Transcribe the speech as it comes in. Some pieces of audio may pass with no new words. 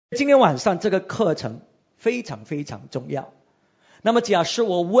今天晚上这个课程非常非常重要。那么假设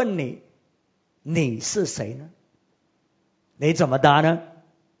我问你，你是谁呢？你怎么答呢？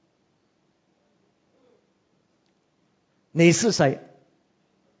你是谁？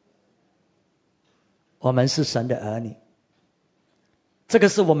我们是神的儿女，这个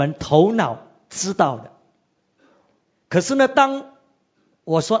是我们头脑知道的。可是呢，当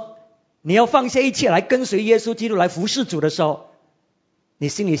我说你要放下一切来跟随耶稣基督来服侍主的时候，你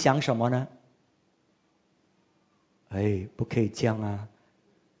心里想什么呢？不可以这样啊！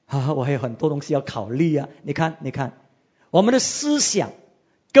我还有很多东西要考虑啊！你看，我们的思想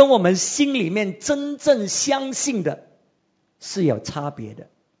跟我们心里面真正相信的是有差别的。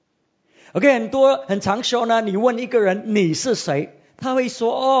OK， 很长时候呢，你问一个人你是谁，他会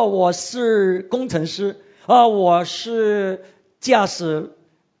说我是工程师，我是驾驶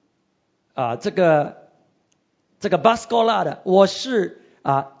这个 bus 过来的，我是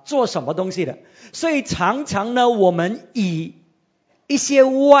做什么东西的。所以常常呢，我们以一些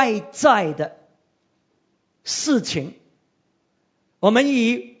外在的事情，我们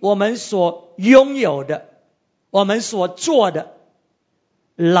以我们所拥有的，我们所做的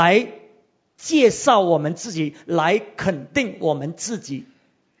来介绍我们自己，来肯定我们自己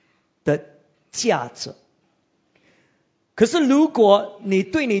的价值。可是如果你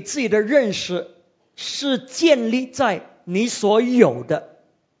对你自己的认识是建立在你所有的，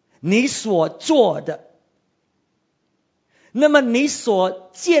你所做的，那么你所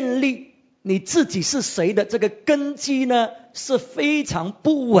建立你自己是谁的这个根基呢，是非常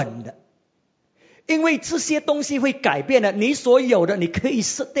不稳的。因为这些东西会改变的，你所有的你可以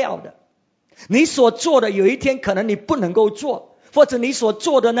失掉的，你所做的有一天可能你不能够做，或者你所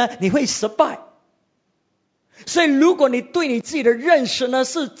做的呢你会失败。所以如果你对你自己的认识呢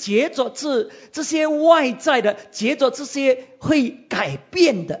是结着这些外在的，结着这些会改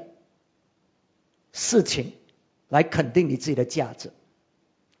变的事情来肯定你自己的价值，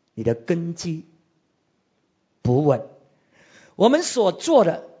你的根基不稳。我们所做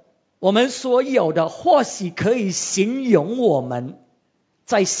的，我们所有的，或许可以形容我们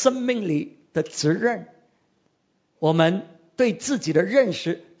在生命里的责任，我们对自己的认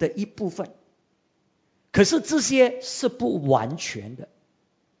识的一部分。可是这些是不完全的，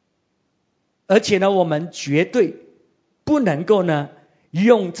而且呢，我们绝对不能够呢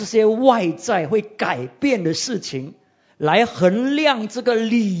用这些外在会改变的事情来衡量这个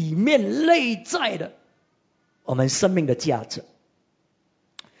里面内在的我们生命的价值。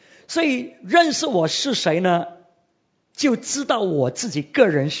所以认识我是谁呢，就知道我自己个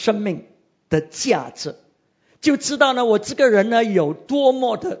人生命的价值，就知道呢我这个人呢有多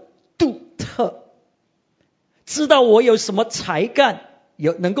么的独特，知道我有什么才干，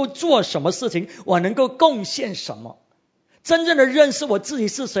能够做什么事情，我能够贡献什么。真正的认识我自己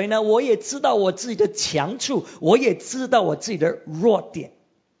是谁呢，我也知道我自己的强处，我也知道我自己的弱点。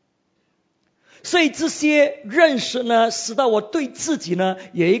所以这些认识呢，使到我对自己呢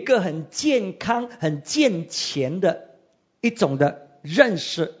有一个很健康很健全的一种的认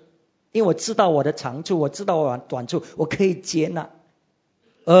识。因为我知道我的长处，我知道我的短处，我可以接纳，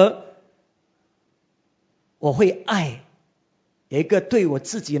而我会爱，有一个对我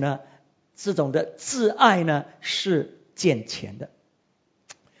自己呢这种的自爱呢是健全的。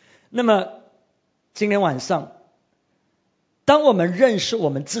那么今天晚上当我们认识我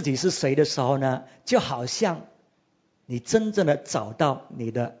们自己是谁的时候呢，就好像你真正的找到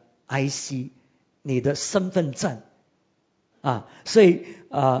你的 IC， 你的身份证所以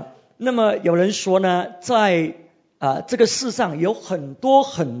那么有人说呢，在这个世上有很多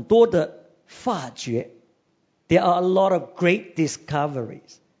很多的发掘， There are a lot of great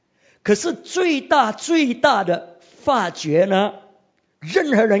discoveries。 可是最大的发掘呢，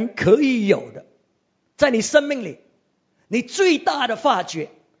任何人可以有的，在你生命里你最大的发掘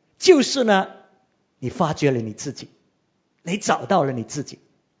就是呢，你发掘了你自己，你找到了你自己。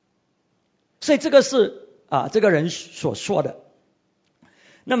所以这个是这个人所说的。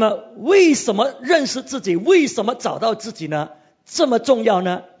那么为什么认识自己，为什么找到自己呢这么重要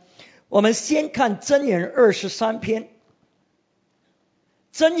呢？我们先看箴言23篇。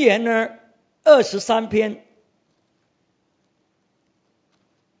箴言呢23篇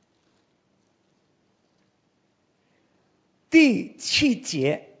第7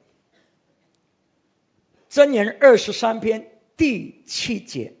节，箴言23篇第7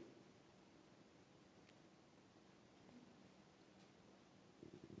节。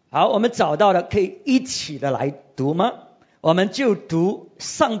好，我们找到了，可以一起的来读吗？我们就读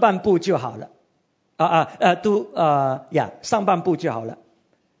上半部就好了。上半部就好了。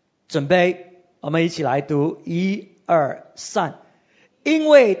准备，我们一起来读，1、2、3。因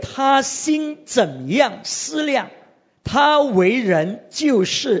为他心怎样思量，他为人就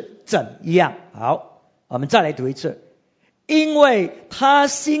是怎样。好，我们再来读一次。因为他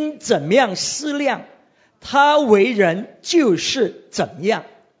心怎么样思量，他为人就是怎样。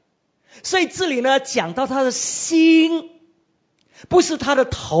所以这里呢，讲到他的心，不是他的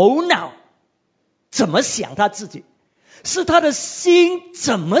头脑怎么想他自己，是他的心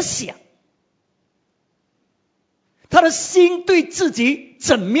怎么想，他的心对自己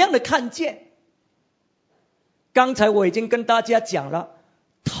怎么样的看见。刚才我已经跟大家讲了，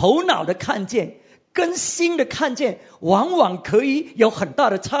头脑的看见跟心的看见往往可以有很大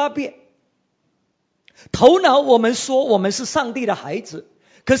的差别。头脑我们说我们是上帝的孩子，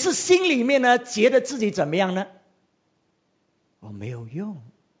可是心里面呢，觉得自己怎么样呢？我没有用，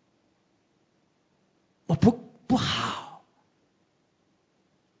我不好，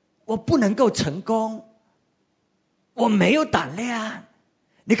我不能够成功，我没有胆量。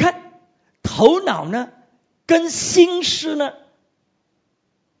你看头脑呢跟心思呢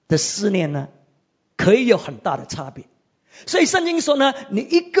的思念呢可以有很大的差别。所以圣经说呢，你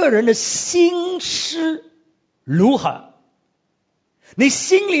一个人的心思如何，你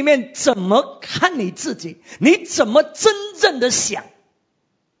心里面怎么看你自己，你怎么真正的想，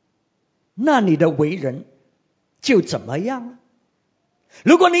那你的为人就怎么样了。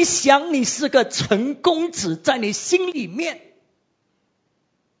如果你想你是个成功者在你心里面，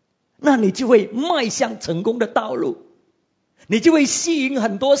那你就会迈向成功的道路，你就会吸引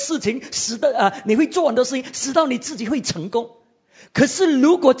很多事情，你会做很多事情，使到你自己会成功。可是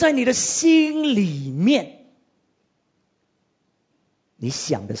如果在你的心里面，你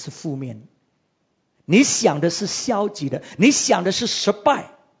想的是负面，你想的是消极的，你想的是失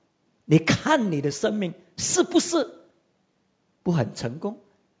败，你看你的生命是不是不很成功？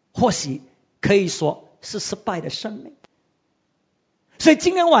或许可以说是失败的生命。所以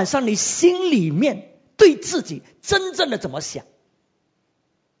今天晚上你心里面对自己真正的怎么想，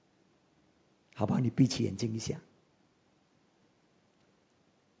好不好？你闭起眼睛一下，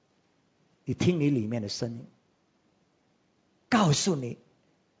你听你里面的声音告诉你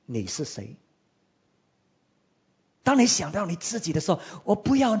你是谁。当你想到你自己的时候，我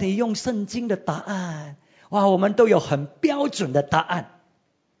不要你用圣经的答案，哇，我们都有很标准的答案，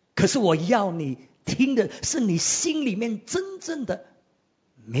可是我要你听的是你心里面真正的，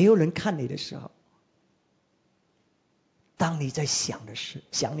没有人看你的时候，当你在想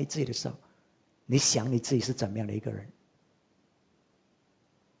你自己的时候，你想你自己是怎么样的一个人？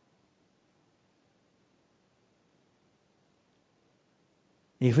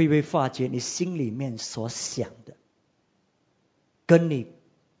你会不会发觉你心里面所想的跟你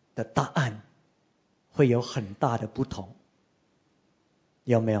的答案会有很大的不同？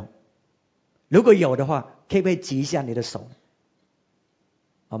有没有？如果有的话，可不可以举一下你的手？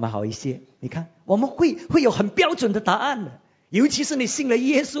我们好一些。你看我们会有很标准的答案的，尤其是你信了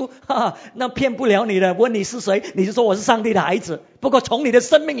耶稣，那骗不了你的。问你是谁，你就说我是上帝的孩子。不过从你的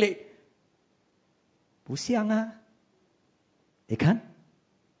生命里不像啊。你看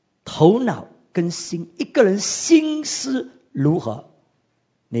头脑跟心，一个人心思如何，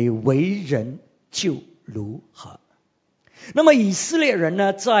你为人就如何。那么以色列人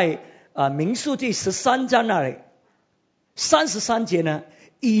呢，在民数记13章那里33节呢，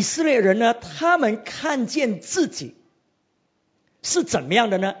以色列人呢，他们看见自己是怎么样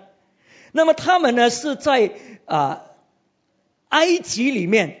的呢？那么他们呢是在埃及里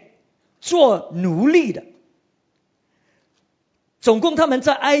面做奴隶的，总共他们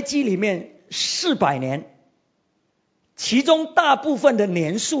在埃及里面400年，其中大部分的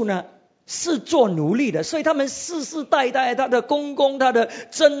年数呢是做奴隶的，所以他们世世代代，他的公公，他的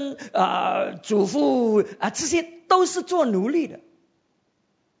祖父这些都是做奴隶的。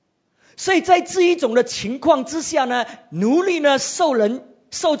所以在这一种的情况之下呢，奴隶呢受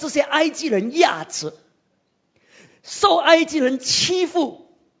这些埃及人压制，受埃及人欺负。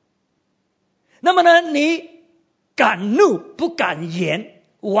那么呢，你敢怒不敢言，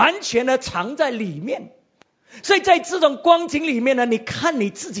完全的藏在里面。所以在这种光景里面呢，你看你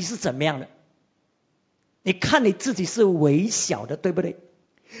自己是怎么样的？你看你自己是微小的，对不对？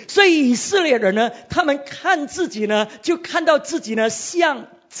所以以色列人呢，他们看自己呢，就看到自己呢像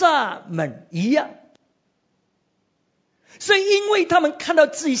蚱蜢一样。所以因为他们看到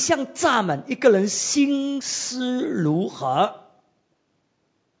自己像蚱蜢，一个人心思如何，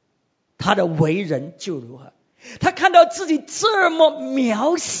他的为人就如何。他看到自己这么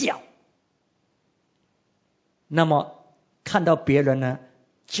渺小，那么看到别人呢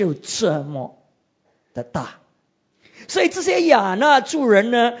就这么的大。所以这些亚衲族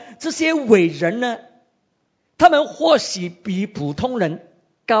人呢，这些伟人呢，他们或许比普通人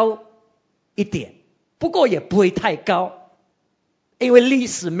高一点，不过也不会太高，因为历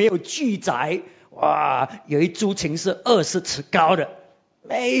史没有记载哇，有一株芹是20尺高的，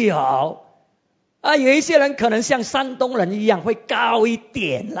没有啊。有一些人可能像山东人一样会高一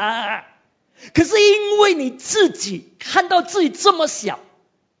点啦，可是因为你自己看到自己这么小，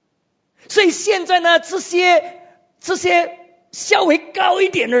所以现在呢，这些稍微高一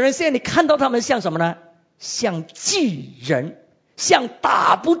点的人，现在你看到他们像什么呢？像巨人，像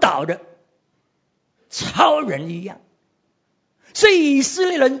打不倒的超人一样。所以以色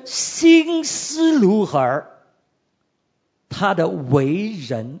列人心思如何，他的为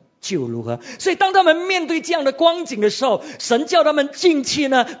人就如何。所以当他们面对这样的光景的时候，神叫他们进去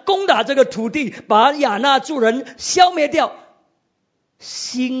呢，攻打这个土地，把亚衲族人消灭掉。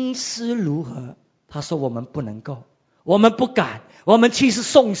心思如何？他说我们不能够，我们不敢，我们去是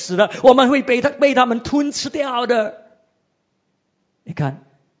送死的，我们会被他们吞吃掉的。你看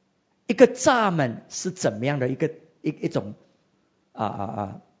一个蚱蜢是怎么样的一种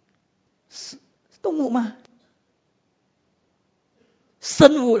是动物吗？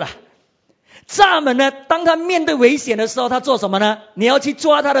生物啦。蚱蜢呢，当他面对危险的时候，他做什么呢？你要去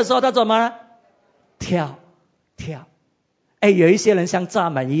抓他的时候，他做什么呢？跳。有一些人像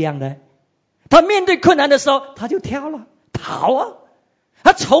蚱蜢一样的，他面对困难的时候他就跳了，逃啊。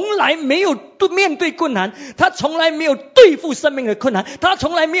他从来没有面对困难，他从来没有对付生命的困难，他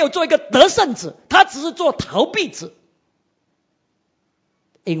从来没有做一个得胜者，他只是做逃避者。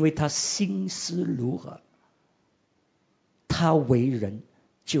因为他心思如何，他为人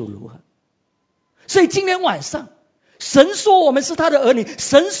就如何。所以今天晚上神说我们是他的儿女，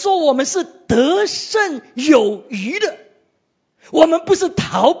神说我们是得胜有余的，我们不是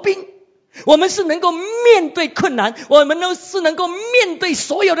逃兵，我们是能够面对困难，我们都是能够面对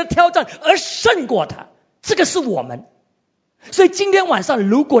所有的挑战而胜过它，这个是我们。所以今天晚上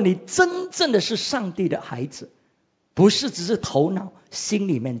如果你真正的是上帝的孩子，不是只是头脑心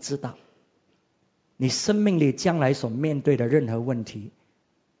里面知道，你生命里将来所面对的任何问题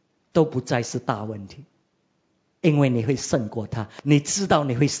都不再是大问题，因为你会胜过他，你知道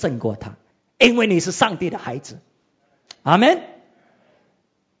你会胜过他，因为你是上帝的孩子。阿们。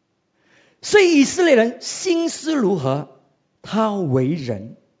所以以色列人心思如何，他为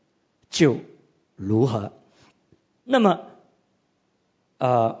人就如何。那么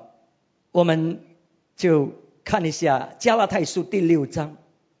我们就看一下加拉太书第6章，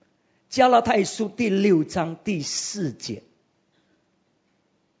加拉太书第6章第4节。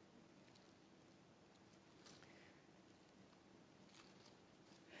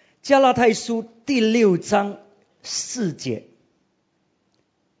加拉太书第6章4节，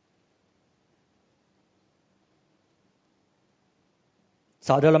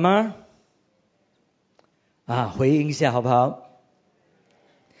找到了吗？回应一下好不好？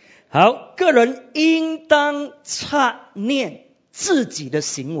好，个人应当察念自己的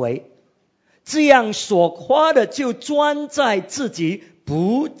行为，这样所夸的就专在自己，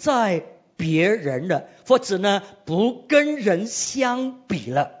不在别人了，或者呢不跟人相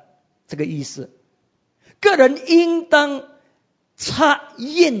比了。这个意思，个人应当察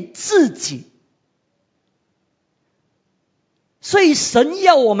验自己。所以神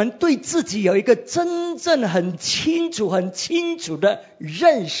要我们对自己有一个真正很清楚的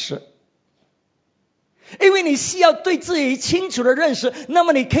认识。因为你需要对自己清楚的认识，那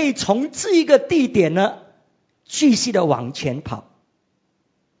么你可以从这一个地点呢继续的往前跑，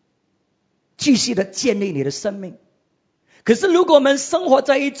继续的建立你的生命。可是如果我们生活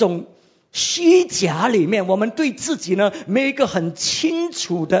在一种虚假里面，我们对自己呢没有一个很清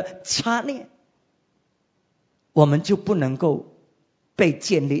楚的察念，我们就不能够被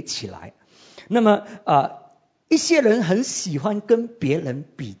建立起来。那么一些人很喜欢跟别人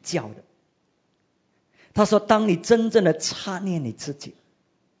比较的。他说当你真正的察念你自己，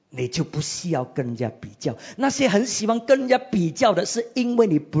你就不需要跟人家比较。那些很喜欢跟人家比较的，是因为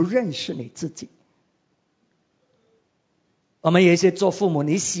你不认识你自己。我们有一些做父母，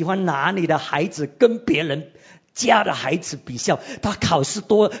你喜欢拿你的孩子跟别人家的孩子比较，他考试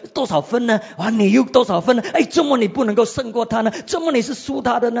多少分呢？你又多少分呢？怎么你不能够胜过他呢？怎么你是输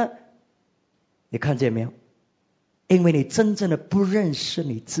他的呢？你看见没有？因为你真正的不认识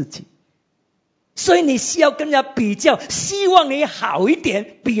你自己，所以你需要跟人家比较，希望你好一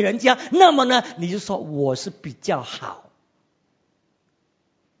点比人家，那么呢你就说我是比较好。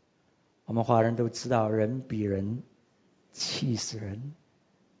我们华人都知道人比人气死人。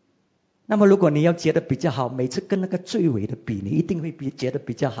那么如果你要觉得比较好，每次跟那个最伟的比，你一定会觉得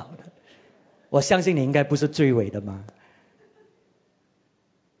比较好的。我相信你应该不是最伟的嘛。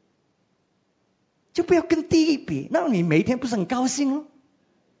就不要跟地狱比，那你每一天不是很高兴哦？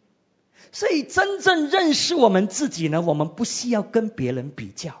所以真正认识我们自己呢，我们不需要跟别人比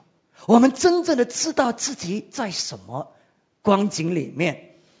较，我们真正的知道自己在什么光景里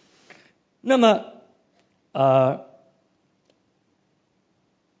面。那么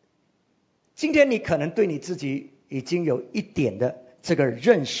今天你可能对你自己已经有一点的这个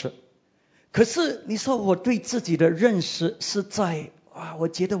认识，可是你说我对自己的认识是在我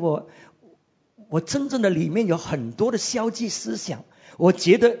觉得我真正的里面有很多的消极思想，我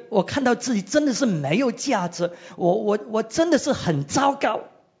觉得我看到自己真的是没有价值，我真的是很糟糕，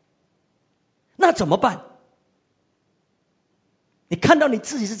那怎么办？你看到你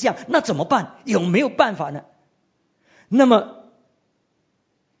自己是这样，那怎么办？有没有办法呢？那么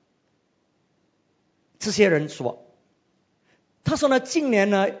这些人说，他说呢，近年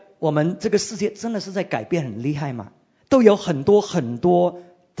呢，我们这个世界真的是在改变很厉害嘛，都有很多很多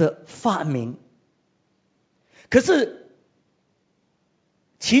的发明，可是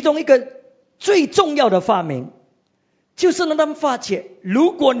其中一个最重要的发明就是让他们发觉，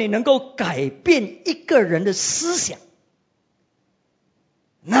如果你能够改变一个人的思想，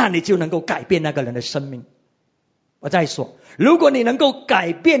那你就能够改变那个人的生命。我再说，如果你能够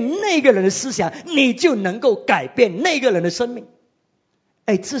改变那个人的思想，你就能够改变那个人的生命。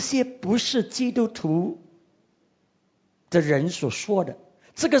这些不是基督徒的人所说的，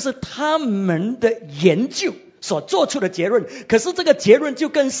这个是他们的研究所做出的结论。可是这个结论就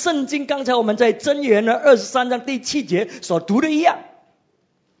跟圣经刚才我们在箴言的23章第7节所读的一样，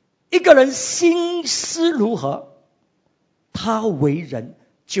一个人心思如何，他为人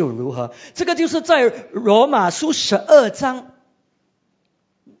就如何。这个就是在罗马书12章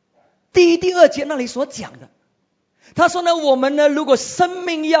第1、第2节那里所讲的。他说呢，我们呢，如果生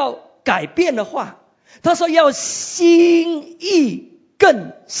命要改变的话，他说要心意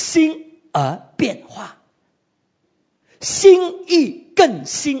更新而变化，心意更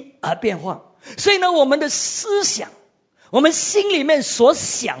新而变化。所以呢，我们的思想，我们心里面所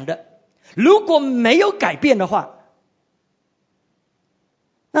想的，如果没有改变的话，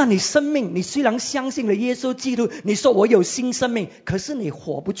那你生命，你虽然相信了耶稣基督，你说我有新生命，可是你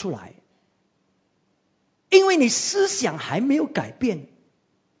活不出来，因为你思想还没有改变。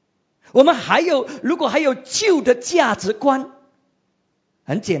我们如果还有旧的价值观，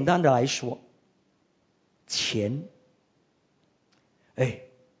很简单的来说，钱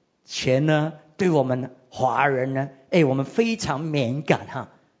呢，对我们华人呢，我们非常敏感哈。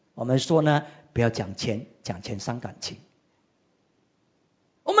我们说呢，不要讲钱，讲钱伤感情。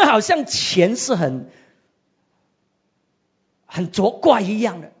我们好像钱是很作怪一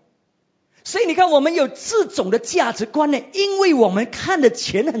样的。所以你看，我们有这种的价值观呢，因为我们看的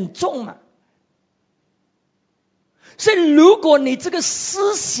钱很重嘛。所以如果你这个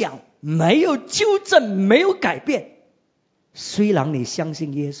思想没有纠正，没有改变，虽然你相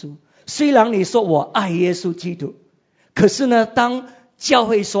信耶稣，虽然你说我爱耶稣基督，可是呢，当教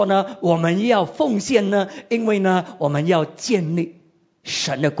会说呢，我们要奉献呢，因为呢，我们要建立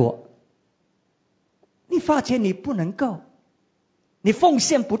神的国，你发觉你不能够，你奉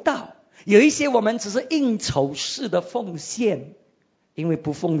献不到。有一些我们只是应酬式的奉献，因为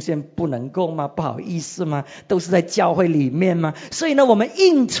不奉献不能够嘛，不好意思嘛，都是在教会里面嘛，所以呢，我们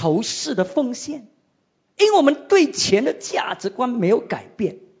应酬式的奉献，因为我们对钱的价值观没有改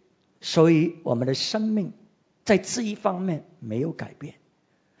变，所以我们的生命在这一方面没有改变。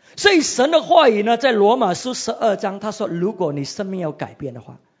所以神的话语呢，在罗马书12章他说，如果你生命要改变的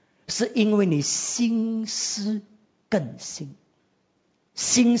话，是因为你心思更新，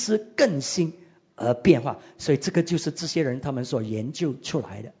心思更新而变化。所以这个就是这些人他们所研究出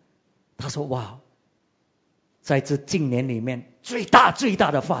来的。他说哇，在这近年里面最大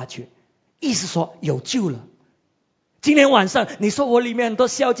的发掘，意思说有救了。今天晚上你说我里面很多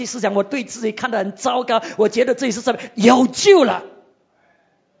消极思想，我对自己看得很糟糕，我觉得自己是什么，有救了。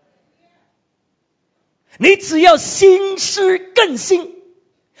你只要心思更新，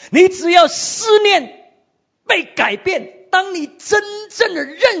你只要思念被改变，当你真正的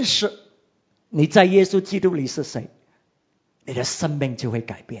认识你在耶稣基督里是谁，你的生命就会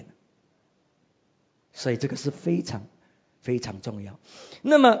改变。所以这个是非常非常重要。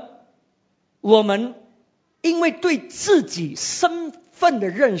那么我们因为对自己身份的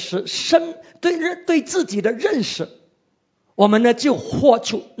认识，对自己的认识，我们呢就活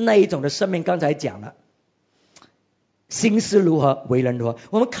出那一种的生命。刚才讲了心思如何，为人如何。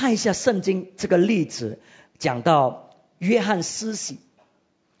我们看一下圣经这个例子，讲到约翰施洗。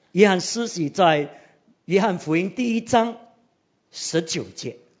约翰施洗在约翰福音第1章19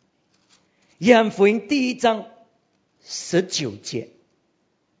节。约翰福音第1章19节。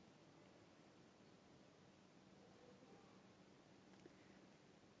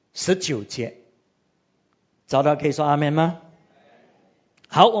19节，找到可以说阿们吗？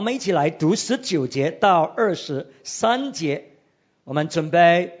好，我们一起来读19节到23节，我们准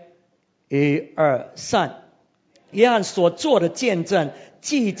备1、2、3。约翰所做的见证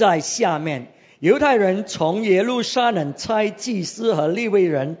记在下面。犹太人从耶路撒冷差祭司和利未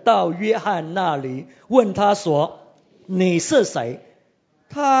人到约翰那里，问他说：你是谁？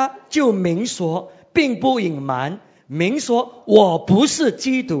他就明说，并不隐瞒，明说我不是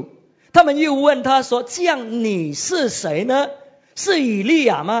基督。他们又问他说：这样你是谁呢？是以利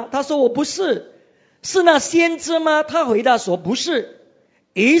亚吗？他说我不是。是那先知吗？他回答说不是。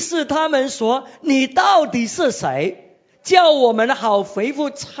于是他们说：你到底是谁？叫我们好回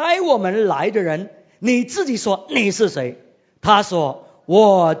复差我们来的人。你自己说你是谁？他说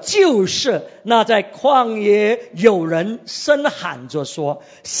我就是那在旷野有人声喊着说，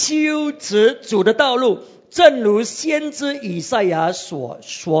修直主的道路，正如先知以赛亚所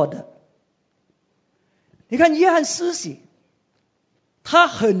说的。你看约翰施洗，他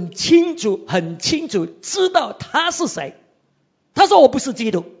很清楚知道他是谁。他说我不是基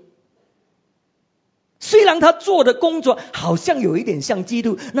督。虽然他做的工作好像有一点像基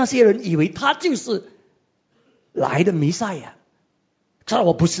督，那些人以为他就是来的弥赛亚。他说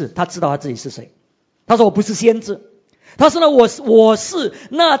我不是，他知道他自己是谁。他说我不是先知。他说呢，我是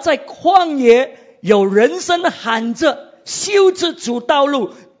那在旷野有人声喊着修直主道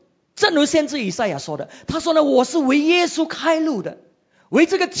路，正如先知以赛亚说的。他说呢，我是为耶稣开路的，为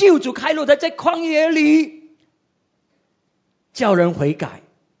这个救主开路的，在旷野里叫人悔改，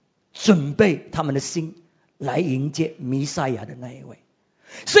准备他们的心来迎接弥赛亚的那一位。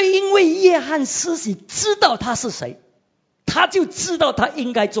所以因为约翰施洗知道他是谁，他就知道他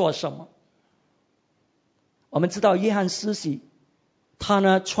应该做什么。我们知道约翰施洗他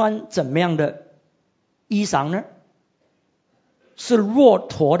呢穿怎么样的衣裳呢？是骆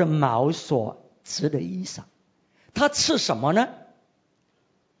驼的毛所织的衣裳。他吃什么呢？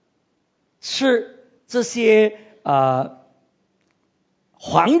吃这些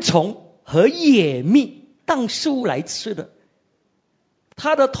蝗虫和野蜜当食物来吃的。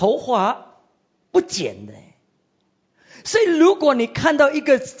他的头发不剪的。所以如果你看到一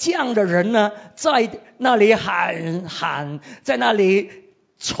个这样的人呢，在那里喊，在那里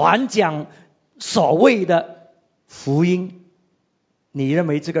传讲所谓的福音，你认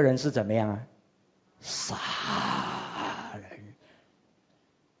为这个人是怎么样啊？傻人。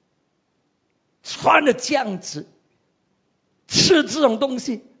穿的这样子，吃这种东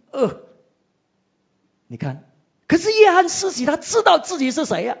西，你看。可是约翰施洗他知道自己是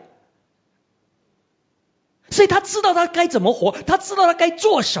谁呀？所以他知道他该怎么活，他知道他该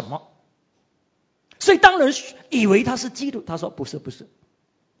做什么。所以当人以为他是基督，他说不是，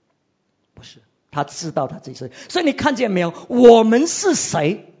他知道他自己是谁。所以你看见没有？我们是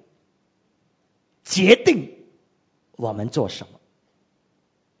谁，决定我们做什么。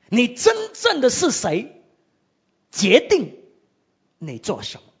你真正的是谁，决定你做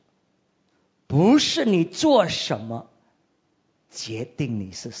什么。不是你做什么决定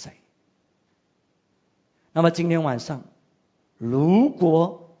你是谁。那么今天晚上，如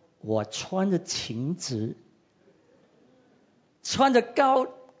果我穿着裙子，穿着高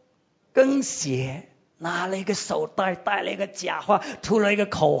跟鞋，拿了一个手袋，戴了一个假发，涂了一个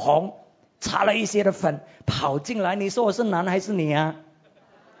口红，擦了一些的粉，跑进来，你说我是男还是女啊？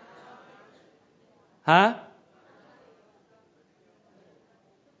啊？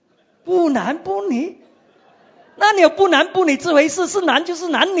不男不女？那你有不男不女这回事？是男就是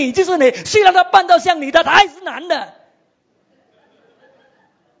男，女就是女。虽然他扮到像女的，他还是男的。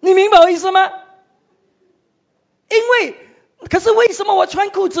你明白我意思吗？可是为什么我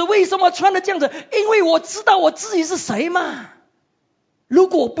穿裤子？为什么穿的这样子？因为我知道我自己是谁嘛。如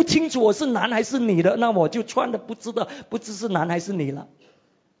果我不清楚我是男还是女的，那我就穿的不知是男还是女了。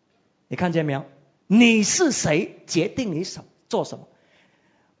你看见没有？你是谁决定你做什么。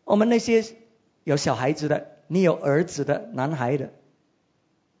我们那些有小孩子的，你有儿子的，男孩的，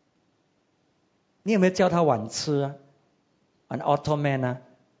你有没有教他玩吃啊，玩奥特曼啊？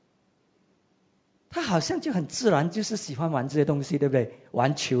他好像就很自然，就是喜欢玩这些东西，对不对？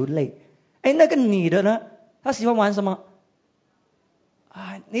玩球类。那个女的呢？她喜欢玩什么？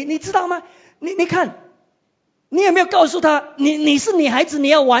你知道吗？你看，你有没有告诉她，你是女孩子，你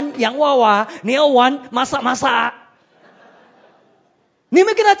要玩洋娃娃，你要玩玛莎？你有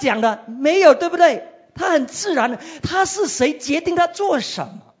没有跟他讲的？没有，对不对？他很自然的，他是谁决定他做什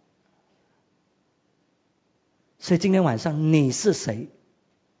么。所以今天晚上你是谁，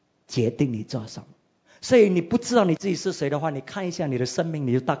决定你做什么。所以你不知道你自己是谁的话，你看一下你的生命，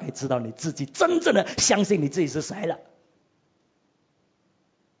你就大概知道你自己真正的相信你自己是谁了。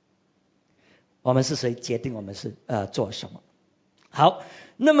我们是谁决定我们是做什么。好，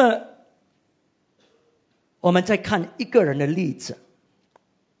那么我们再看一个人的例子，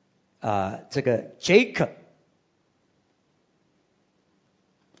这个 Jacob。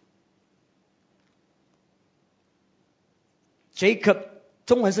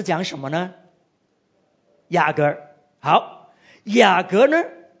中文是讲什么呢？雅各。好，雅各呢，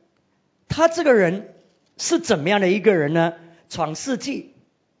他这个人是怎么样的一个人呢？创世纪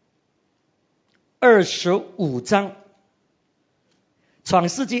25章，创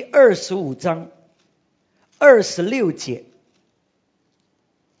世纪25章26节。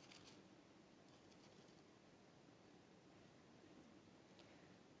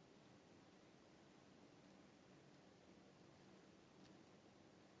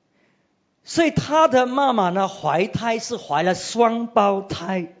所以他的妈妈呢，怀胎是怀了双胞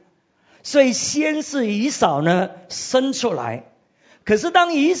胎，所以先是以扫呢生出来，可是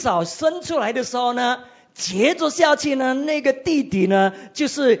当以扫生出来的时候呢，接着下去呢，那个弟弟呢，就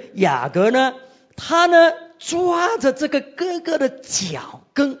是雅各呢，他呢抓着这个哥哥的脚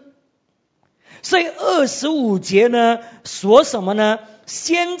跟，所以25节呢说什么呢？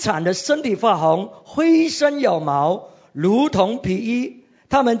先产的身体发红，灰身有毛，如同皮衣。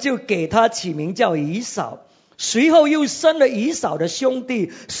他们就给他起名叫以扫，随后又生了以扫的兄弟，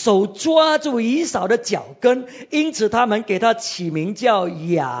手抓住以扫的脚跟，因此他们给他起名叫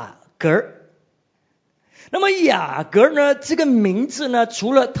雅各。那么雅各呢，这个名字呢，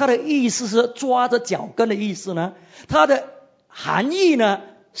除了它的意思是抓着脚跟的意思呢，它的含义呢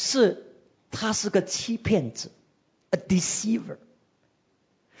是他是个欺骗者 ，a deceiver。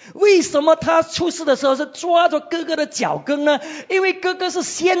为什么他出世的时候是抓着哥哥的脚跟呢？因为哥哥是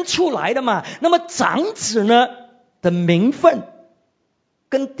先出来的嘛，那么长子呢的名分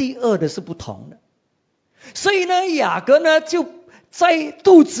跟第二的是不同的，所以呢雅各呢就在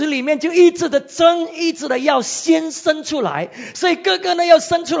肚子里面就一直的争，一直的要先生出来，所以哥哥呢要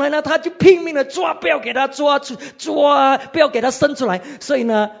生出来呢，他就拼命的抓，不要给他抓，不要给他生出来，所以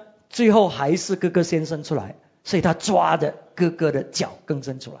呢最后还是哥哥先生出来，所以他抓着哥哥的脚跟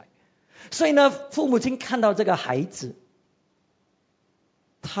生出来。所以呢父母亲看到这个孩子，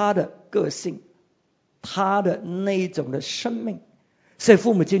他的个性，他的那一种的生命，所以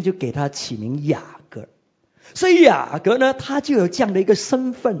父母亲就给他起名雅各。所以雅各呢，他就有这样的一个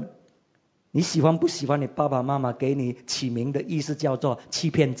身份。你喜欢不喜欢你爸爸妈妈给你起名的意思叫做欺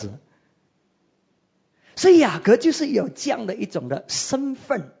骗者？所以雅各就是有这样的一种的身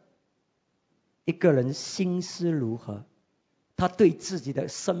份。一个人心思如何，他对自己的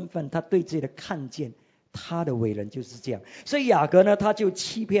身份，他对自己的看见，他的为人就是这样。所以雅各呢，他就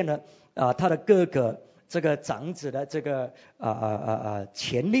欺骗了他的哥哥这个长子的这个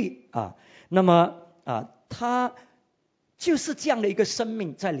权利啊。那么他就是这样的一个生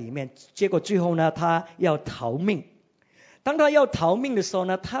命在里面。结果最后呢，他要逃命。当他要逃命的时候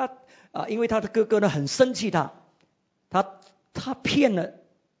呢，他因为他的哥哥呢很生气他骗了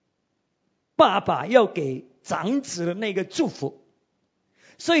爸爸要给长子的那个祝福，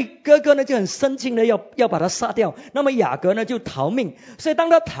所以哥哥呢就很生气的要把他杀掉。那么雅各呢就逃命，所以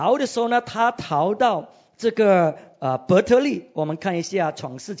当他逃的时候呢，他逃到这个伯特利。我们看一下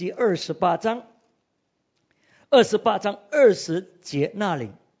创世纪28章20节那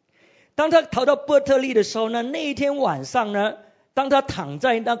里。当他逃到伯特利的时候呢，那一天晚上呢，当他躺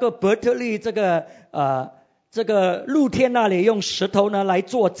在那个伯特利这个露天那里，用石头呢来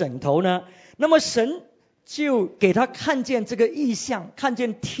做枕头呢，那么神就给他看见这个异象，看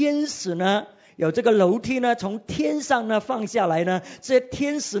见天使呢有这个楼梯呢从天上呢放下来呢，这些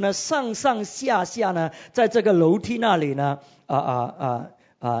天使呢上上下下呢在这个楼梯那里呢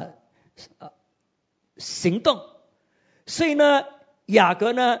行动。所以呢雅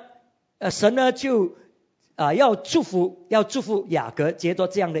各呢神呢就要祝福雅各，接着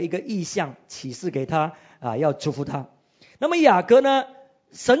这样的一个异象启示给他要祝福他。那么雅各呢，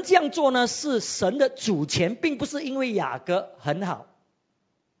神这样做呢是神的主权，并不是因为雅各很好，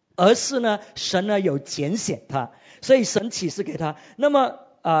而是呢神呢有拣选他，所以神启示给他。那么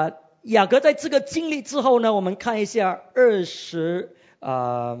雅各在这个经历之后呢，我们看一下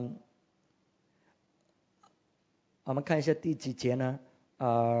我们看一下第几节呢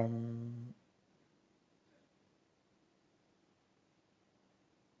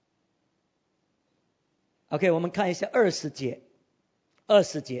OK， 我们看一下20节。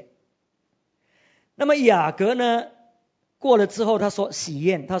那么雅各呢过了之后，他说喜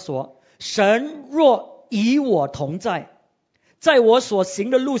宴，他说神若与我同在，在我所行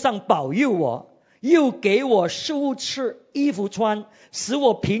的路上保佑我，又给我食物吃，衣服穿，使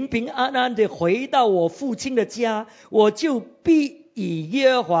我平平安安的回到我父亲的家，我就必以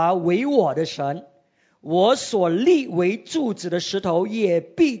耶和华为我的神，我所立为柱子的石头也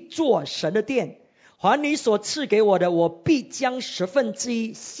必作神的殿。凡你所赐给我的，我必将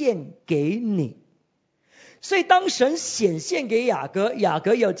1/10献给你。所以当神显现给雅各，雅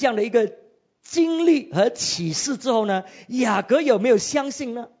各有这样的一个经历和启示之后呢，雅各有没有相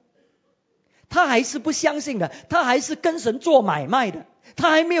信呢？他还是不相信的，他还是跟神做买卖的，他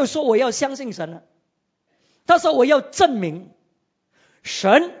还没有说我要相信神呢。他说我要证明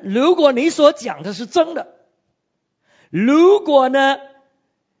神，如果你所讲的是真的，如果呢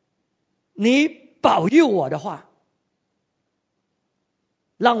你保佑我的话，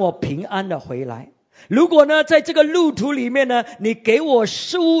让我平安的回来。如果呢在这个路途里面呢，你给我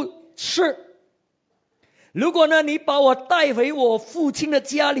食物吃，如果呢你把我带回我父亲的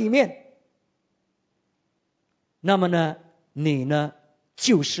家里面，那么呢你呢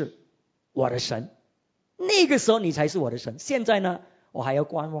就是我的神，那个时候你才是我的神。现在呢我还要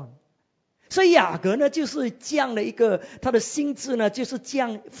观望。所以雅各呢就是这样的一个，他的心智呢就是这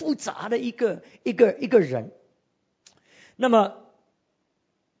样复杂的一个人。那么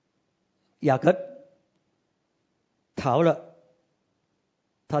雅各逃了，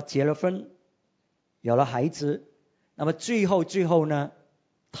他结了婚，有了孩子，那么最后呢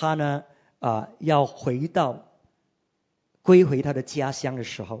他呢要归回他的家乡的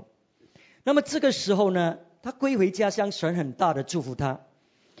时候，那么这个时候呢他归回家乡，神很大的祝福他，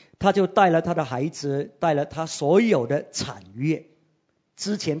他就带了他的孩子，带了他所有的产业，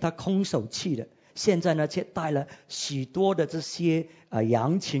之前他空手去的，现在呢却带了许多的这些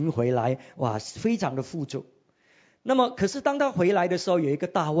羊群回来，哇，非常的富足。那么可是当他回来的时候，有一个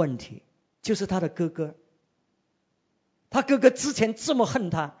大问题，就是他的哥哥，他哥哥之前这么恨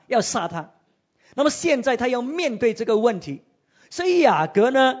他，要杀他，那么现在他要面对这个问题，所以雅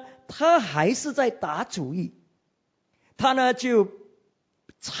各呢他还是在打主意。他呢就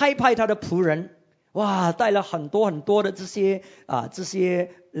差派他的仆人，哇，带了很多的这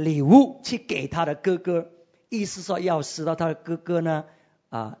些礼物去给他的哥哥，意思说要使到他的哥哥呢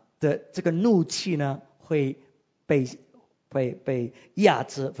的这个怒气呢会被压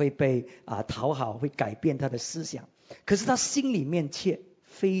制，会被讨好，会改变他的思想。可是他心里面却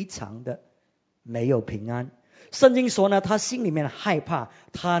非常的没有平安。圣经说呢，他心里面害怕，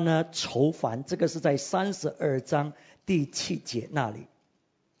他呢愁烦，这个是在32章第7节那里。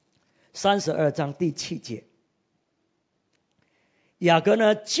32章第7节，雅各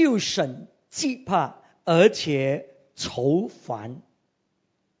呢就甚惧怕，而且愁烦。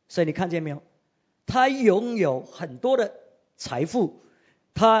所以你看见没有，他拥有很多的财富，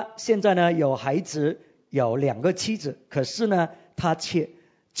他现在呢有孩子，有2个妻子，可是呢他却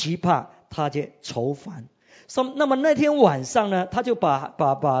惧怕，他却愁烦。那么那天晚上呢，他就把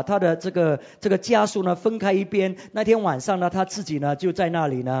他的这个家属呢分开一边。那天晚上呢，他自己呢就在那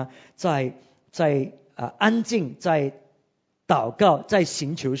里呢，在安静，在祷告，在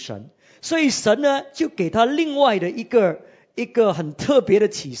寻求神。所以神呢就给他另外的一个很特别的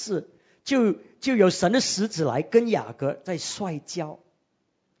启示，就有神的使者来跟雅各在摔跤。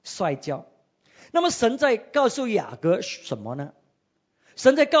那么神在告诉雅各什么呢？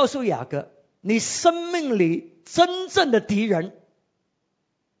神在告诉雅各，你生命里真正的敌人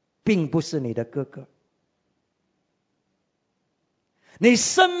并不是你的哥哥，你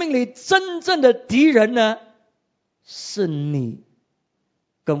生命里真正的敌人呢是你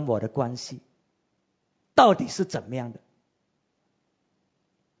跟我的关系到底是怎么样的。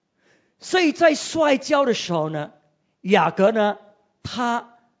所以在摔跤的时候呢，雅各呢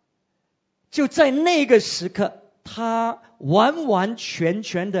他就在那个时刻，他完完全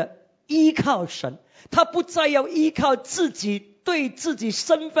全的依靠神，他不再要依靠自己对自己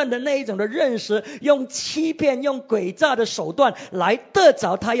身份的那一种的认识，用欺骗用诡诈的手段来得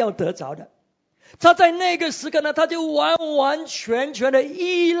着他要得着的。他在那个时刻呢，他就完完全全的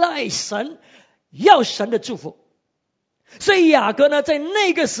依赖神，要神的祝福。所以雅各呢在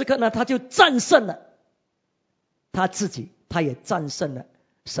那个时刻呢，他就战胜了他自己，他也战胜了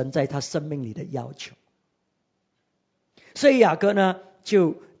神在他生命里的要求。所以雅各呢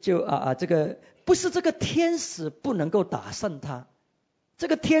这个不是这个天使不能够打胜他，这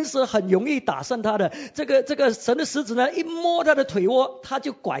个天使很容易打胜他的。这个神的使者呢一摸他的腿窝，他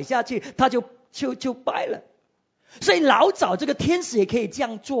就拐下去，他就败了。所以老早这个天使也可以这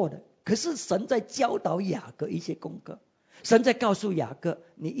样做的，可是神在教导雅各一些功课，神在告诉雅各，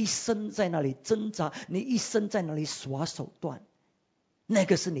你一生在那里挣扎，你一生在那里耍手段，那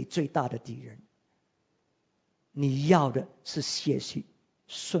个是你最大的敌人。你要的是学习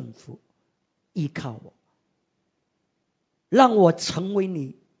顺服，依靠我，让我成为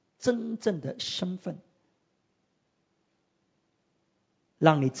你真正的身份。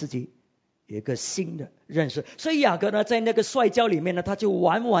让你自己有一个新的认识。所以雅各呢，在那个摔跤里面呢，他就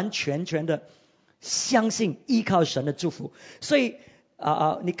完完全全的相信依靠神的祝福。所以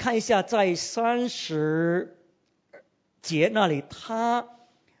你看一下在30节那里，他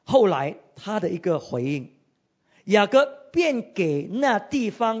后来他的一个回应，雅各便给那地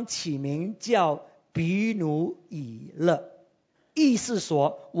方起名叫比努以勒，意思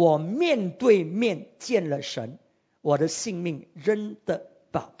说我面对面见了神，我的性命仍得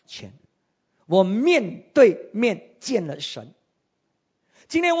保全。我面对面见了神。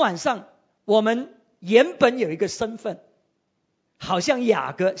今天晚上我们原本有一个身份，好像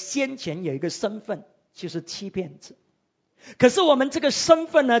雅各先前有一个身份，就是欺骗者。可是我们这个身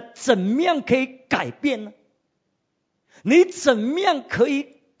份呢，怎么样可以改变呢？你怎么样可以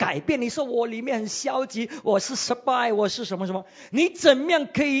改变？你说我里面很消极，我是失败，我是什么什么，你怎么样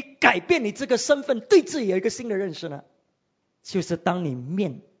可以改变你这个身份，对自己有一个新的认识呢？就是当你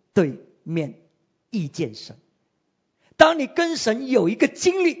面对面遇见神，当你跟神有一个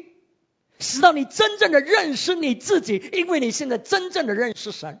经历，使到你真正的认识你自己，因为你现在真正的认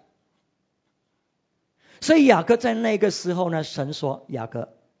识神。所以雅各在那个时候呢，神说，雅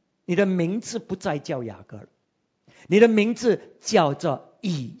各，你的名字不再叫雅各了，你的名字叫做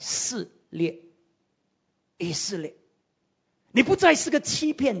以色列。以色列，你不再是个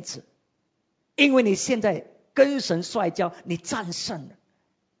欺骗者，因为你现在跟神摔跤，你战胜了，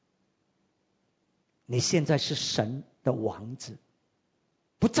你现在是神的王子，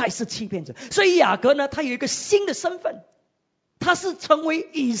不再是欺骗者。所以雅各呢，他有一个新的身份，他是成为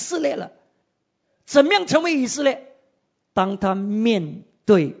以色列了。怎么样成为以色列？当他面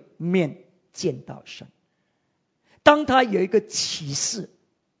对面见到神，当他有一个启示，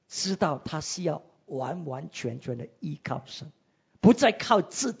知道他是要完完全全的依靠神，不再靠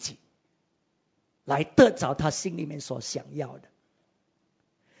自己来得着他心里面所想要的。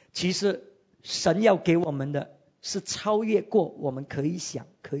其实神要给我们的是超越过我们可以想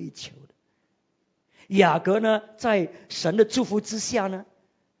可以求的。雅各呢，在神的祝福之下呢，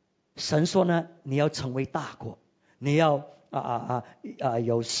神说呢，你要成为大国，你要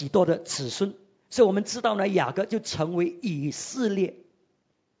有许多的子孙。所以我们知道呢，雅各就成为以色列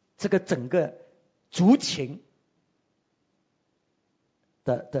这个整个族群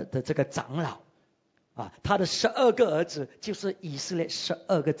的这个长老他的12个儿子就是以色列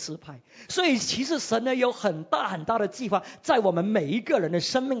12个支派。所以其实神呢，有很大很大的计划在我们每一个人的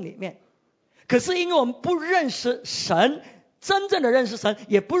生命里面。可是因为我们不认识神，真正的认识神，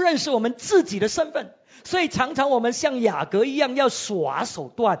也不认识我们自己的身份，所以常常我们像雅各一样要耍手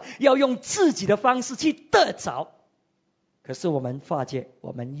段，要用自己的方式去得着。可是我们发觉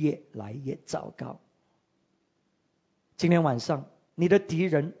我们越来越糟糕。今天晚上你的敌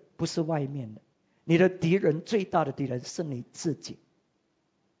人不是外面的，你的敌人，最大的敌人是你自己。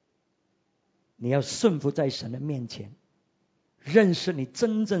你要顺服在神的面前，认识你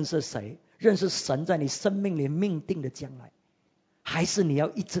真正是谁，认识神在你生命里命定的将来，还是你要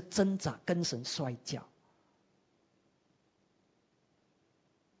一直挣扎跟神摔跤？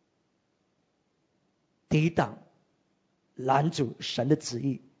抵挡拦阻神的旨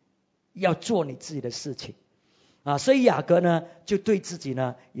意，要做你自己的事情所以雅各呢，就对自己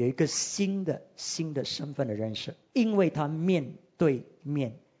呢有一个新的身份的认识，因为他面对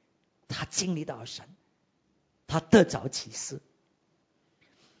面，他经历到神，他得着启示，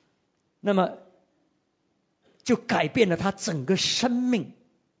那么就改变了他整个生命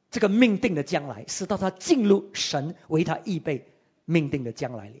这个命定的将来，使到他进入神为他预备命定的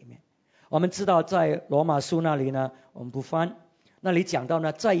将来里面。我们知道在罗马书那里呢，我们不翻，那里讲到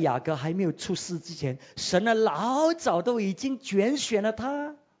呢，在雅各还没有出世之前，神呢老早都已经拣选了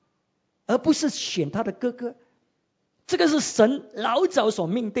他，而不是选他的哥哥。这个是神老早所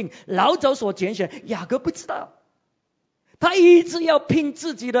命定，老早所拣选，雅各不知道。他一直要凭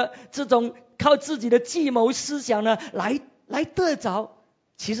自己的这种靠自己的计谋思想呢来得着，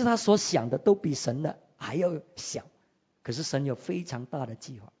其实他所想的都比神的还要小。可是神有非常大的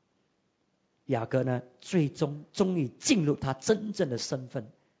计划。雅各呢，最终终于进入他真正的身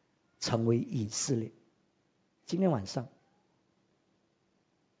份，成为以色列。今天晚上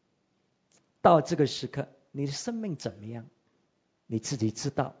到这个时刻，你的生命怎么样？你自己知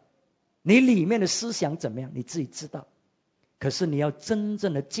道。你里面的思想怎么样？你自己知道。可是你要真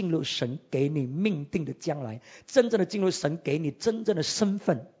正的进入神给你命定的将来，真正的进入神给你真正的身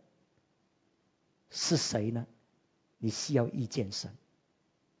份是谁呢？你需要遇见神。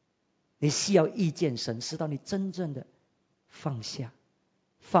你需要遇见神，使到你真正的放下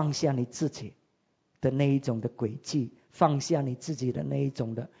你自己的那一种的轨迹，放下你自己的那一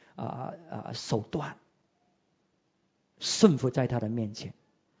种的手段，顺服在他的面前。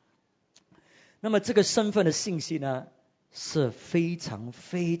那么这个身份的信息呢，是非常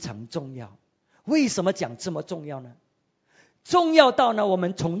非常重要。为什么讲这么重要呢？重要到呢，我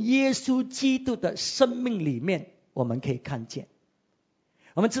们从耶稣基督的生命里面，我们可以看见。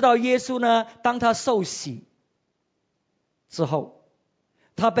我们知道耶稣呢，当他受洗之后，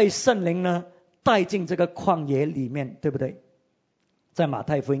他被圣灵呢带进这个旷野里面，对不对？在马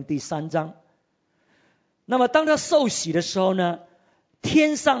太福音第3章。那么当他受洗的时候呢，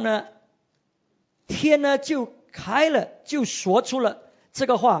天呢就开了，就说出了这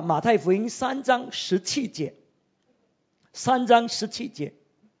个话。马太福音3章17节，3章17节，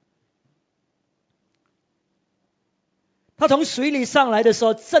他从水里上来的时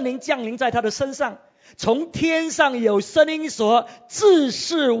候，圣灵降临在他的身上，从天上有声音说：这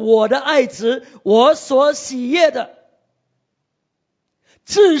是我的爱子，我所喜悦的。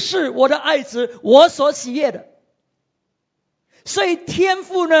这是我的爱子，我所喜悦的。所以天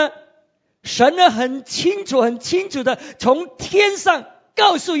父呢，神呢很清楚的从天上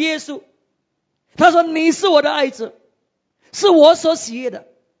告诉耶稣，他说你是我的爱子，是我所喜悦的。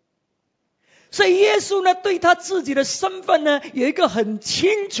所以耶稣呢对他自己的身份呢有一个很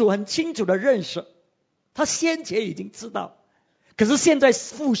清楚的认识，他先前已经知道，可是现在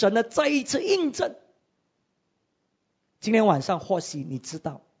父神呢再一次印证。今天晚上或许你知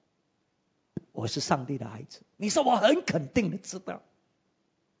道我是上帝的孩子，你说我很肯定的知道，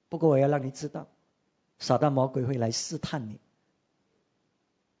不过我要让你知道，撒旦魔鬼会来试探你，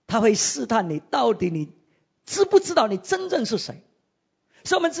他会试探你到底你知不知道你真正是谁。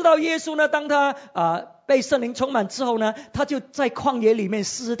所以我们知道耶稣呢，当他被圣灵充满之后呢，他就在旷野里面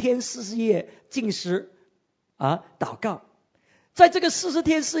40天40夜禁食祷告。在这个40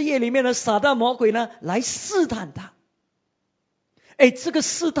天40夜里面呢，撒旦魔鬼呢来试探他。这个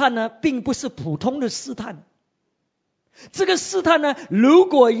试探呢并不是普通的试探，这个试探呢，如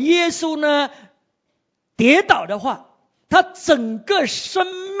果耶稣呢跌倒的话，他整个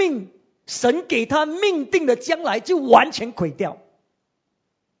生命神给他命定的将来就完全毁掉，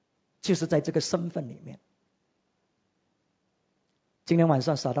就是在这个身份里面。今天晚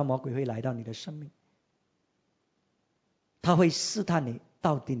上撒旦魔鬼会来到你的生命，他会试探你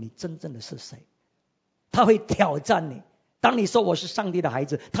到底你真正的是谁，他会挑战你。当你说我是上帝的孩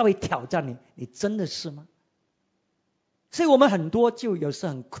子，他会挑战你，你真的是吗？所以我们很多就有时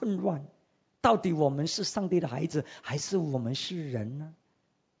很混乱，到底我们是上帝的孩子还是我们是人呢？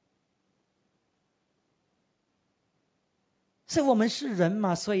所以我们是人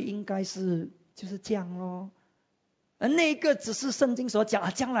嘛，所以应该是就是这样咯。而那个只是圣经所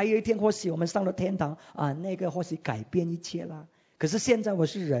讲将来有一天或许我们上了天堂那个或许改变一切啦。可是现在我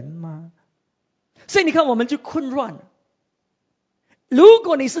是人吗？所以你看我们就混乱了。如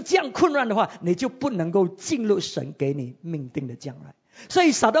果你是这样混乱的话，你就不能够进入神给你命定的将来。所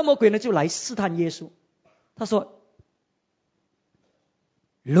以撒旦魔鬼呢就来试探耶稣，他说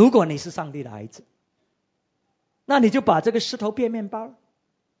如果你是上帝的孩子，那你就把这个石头变面包了。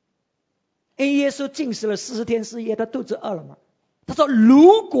因为耶稣禁食了40天40夜，他肚子饿了嘛。他说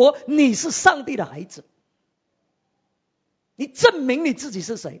如果你是上帝的孩子，你证明你自己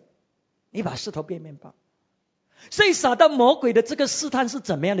是谁，你把石头变面包。所以撒旦魔鬼的这个试探是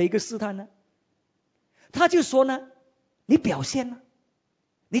怎么样的一个试探呢？他就说呢，你表现呢，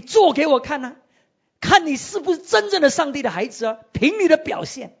你做给我看呢，看你是不是真正的上帝的孩子啊，凭你的表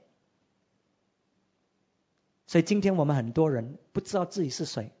现。所以今天我们很多人不知道自己是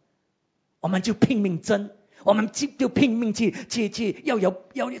谁，我们就拼命争，我们就拼命去要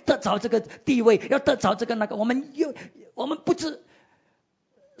得着这个地位，要得着这个那个，我们不知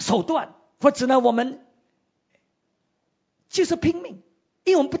手段，或者呢我们就是拼命，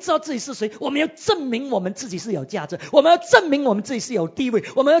因为我们不知道自己是谁，我们要证明我们自己是有价值，我们要证明我们自己是有地位，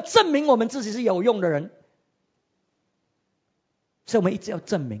我们要证明我们自己是有用的人。所以我们一直要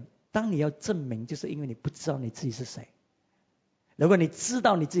证明。当你要证明，就是因为你不知道你自己是谁。如果你知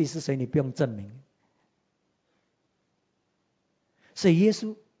道你自己是谁，你不用证明。所以耶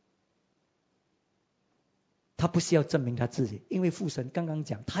稣他不需要证明他自己，因为父神刚刚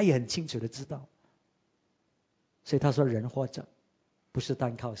讲，他也很清楚的知道。所以他说人活着不是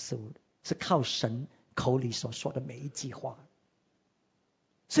单靠食物，是靠神口里所说的每一句话。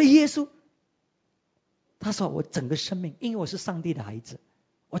所以耶稣他说我整个生命，因为我是上帝的孩子，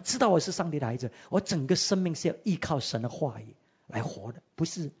我知道我是上帝的孩子，我整个生命是要依靠神的话语来活的，不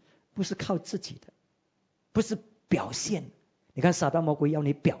是靠自己的，不是表现。你看撒旦魔鬼要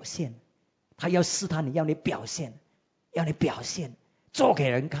你表现，他要试探你，要你表现，做给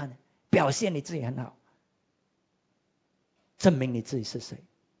人看，表现你自己很好，证明你自己是谁。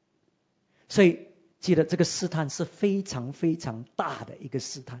所以记得这个试探是非常非常大的一个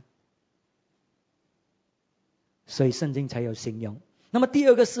试探，所以圣经才有形容。那么第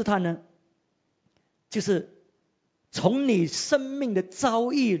二个试探呢，就是从你生命的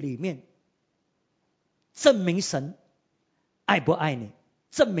遭遇里面证明神爱不爱你，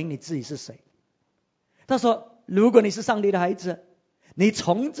证明你自己是谁。他说如果你是上帝的孩子，你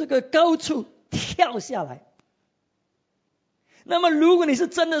从这个高处跳下来，那么如果你是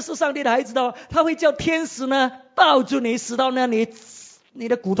真的是上帝的孩子的话，他会叫天使呢抱住你，使到呢你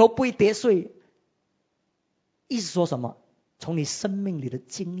的骨头不会跌碎。意思说什么？从你生命里的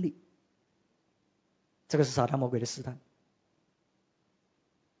经历，这个是撒旦魔鬼的试探，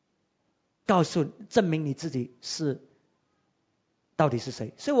告诉证明你自己是到底是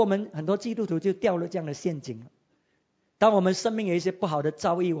谁。所以我们很多基督徒就掉了这样的陷阱了。当我们生命有一些不好的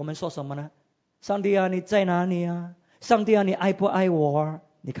遭遇，我们说什么呢？上帝啊，你在哪里啊？上帝啊，你爱不爱我啊？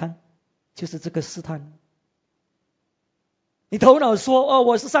你看，就是这个试探。你头脑说哦，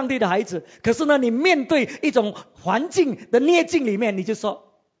我是上帝的孩子，可是呢，你面对一种环境的逆境里面，你就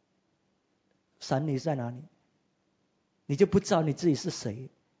说神你在哪里？你就不知道你自己是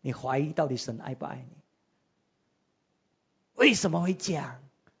谁，你怀疑到底神爱不爱你？为什么会这样？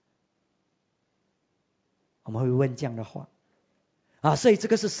我们会问这样的话啊，所以这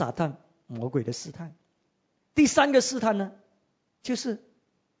个是撒旦魔鬼的试探。第三个试探呢，就是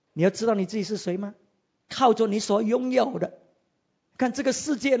你要知道你自己是谁吗？靠着你所拥有的，看这个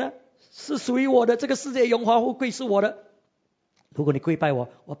世界呢是属于我的，这个世界荣华富贵是我的，如果你跪拜我，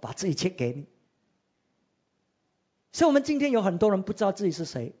我把这一切给你。所以我们今天有很多人不知道自己是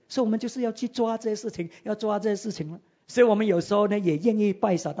谁，所以我们就是要去抓这些事情，要抓这些事情了。所以我们有时候呢也愿意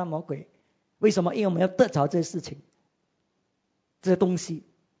拜撒旦魔鬼。为什么？因为我们要得着这些事情，这些东西，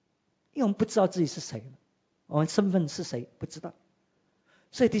因为我们不知道自己是谁，我们身份是谁不知道。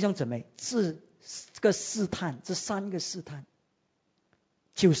所以弟兄姊妹，这个试探，这三个试探，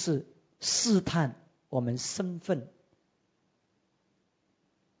就是试探我们身份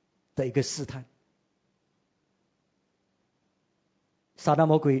的一个试探。撒旦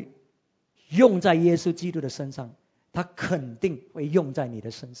魔鬼用在耶稣基督的身上，他肯定会用在你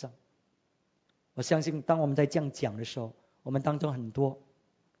的身上。我相信当我们在这样讲的时候，我们当中很多，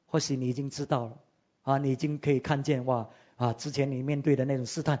或许你已经知道了啊，你已经可以看见哇啊，之前你面对的那种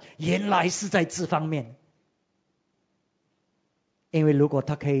试探，原来是在这方面。因为如果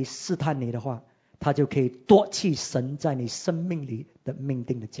他可以试探你的话，他就可以夺去神在你生命里的命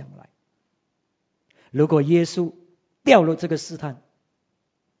定的将来。如果耶稣掉入这个试探，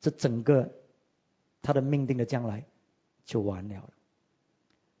这整个他的命定的将来就完了。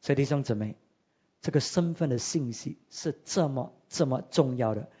所以弟兄姊妹，这个身份的信息是这么重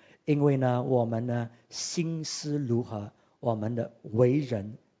要的，因为呢，我们呢心思如何，我们的为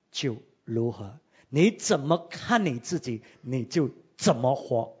人就如何。你怎么看你自己，你就怎么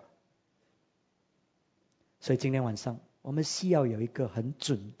活。所以今天晚上我们需要有一个很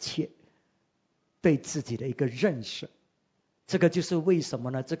准确对自己的一个认识。这个就是为什么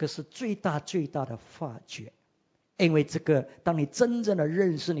呢？这个是最大的发掘。因为这个，当你真正的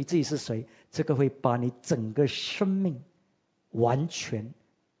认识你自己是谁，这个会把你整个生命完全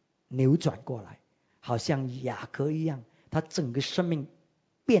扭转过来，好像雅各一样，他整个生命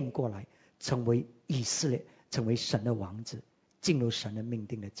变过来，成为以色列，成为神的王子，进入神的命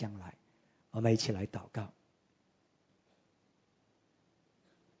定的将来。我们一起来祷告。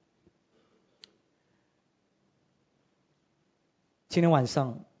今天晚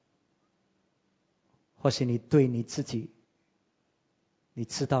上，或许你对你自己，你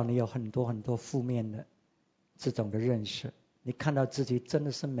知道你有很多负面的这种的认识，你看到自己真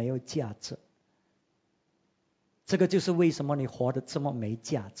的是没有价值。这个就是为什么你活得这么没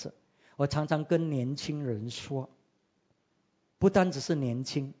价值。我常常跟年轻人说，不单只是年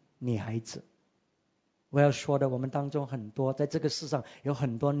轻女孩子，我要说的，我们当中很多，在这个世上有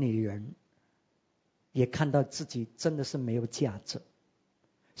很多女人也看到自己真的是没有价值，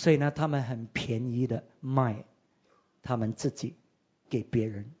所以呢，他们很便宜的卖他们自己给别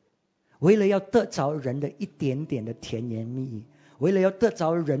人，为了要得着人的一点点的甜言蜜语，为了要得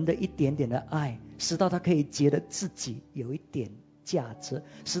着人的一点点的爱，使到他可以觉得自己有一点价值，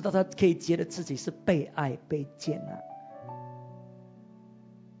使到他可以觉得自己是被爱被接纳。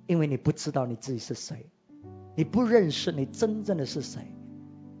因为你不知道你自己是谁，你不认识你真正的是谁，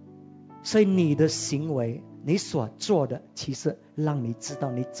所以你的行为，你所做的，其实让你知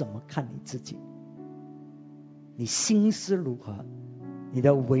道你怎么看你自己，你心思如何，你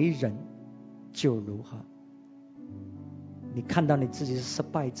的为人就如何。你看到你自己是失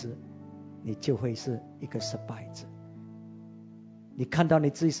败者，你就会是一个失败者。你看到你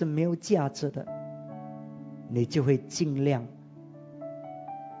自己是没有价值的，你就会尽量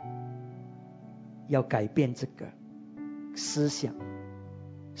要改变这个思想，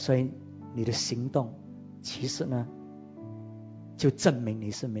所以你的行动其实呢就证明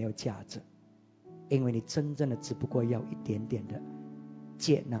你是没有价值，因为你真正的只不过要一点点的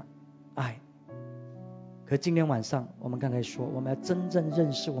接纳爱。可今天晚上我们刚才说，我们要真正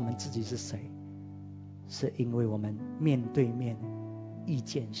认识我们自己是谁，是因为我们面对面遇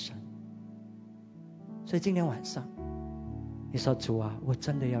见神。所以今天晚上你说，主啊，我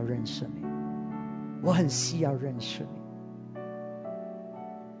真的要认识你，我很需要认识你。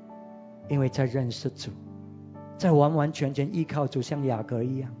因为在认识主，在完完全全依靠主，像雅各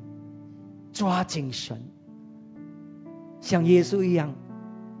一样抓紧神，像耶稣一样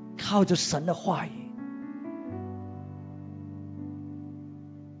靠着神的话语，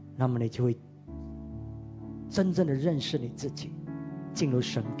那么你就会真正的认识你自己，进入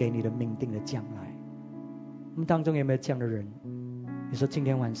神给你的命定的将来。我们当中有没有这样的人？你说今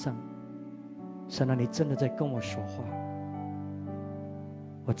天晚上神啊，你真的在跟我说话，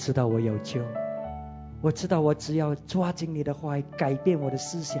我知道我有救，我知道我只要抓紧你的话语，改变我的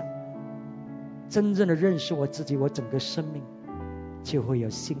思想，真正的认识我自己，我整个生命就会有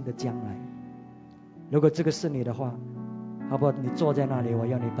新的将来。如果这个是你的话，好不好？你坐在那里，我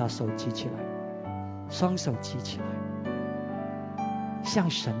要你把手举起来，双手举起来，向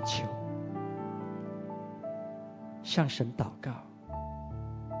神求，向神祷告。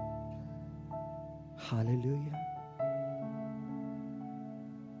哈利路亚，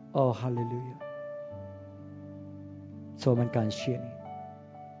哦，哈利路亚！主，我们感谢你，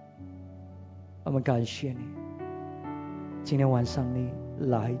我们感谢你。今天晚上你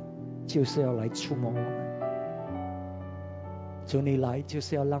来就是要来触摸我们，主，你来就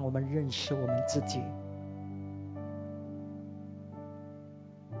是要让我们认识我们自己。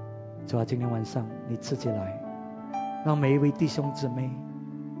主啊，今天晚上你自己来，让每一位弟兄姊妹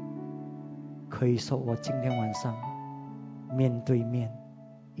可以说，我今天晚上面对面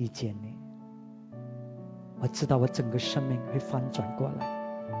遇见你，我知道我整个生命会翻转过来，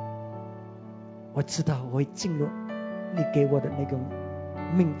我知道我会进入你给我的那个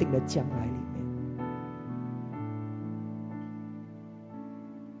命定的将来里面。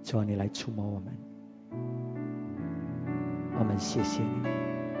主啊，你来触摸我们，我们谢谢你，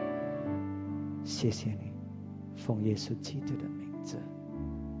谢谢你，奉耶稣基督的名字，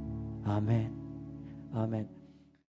阿们，阿们。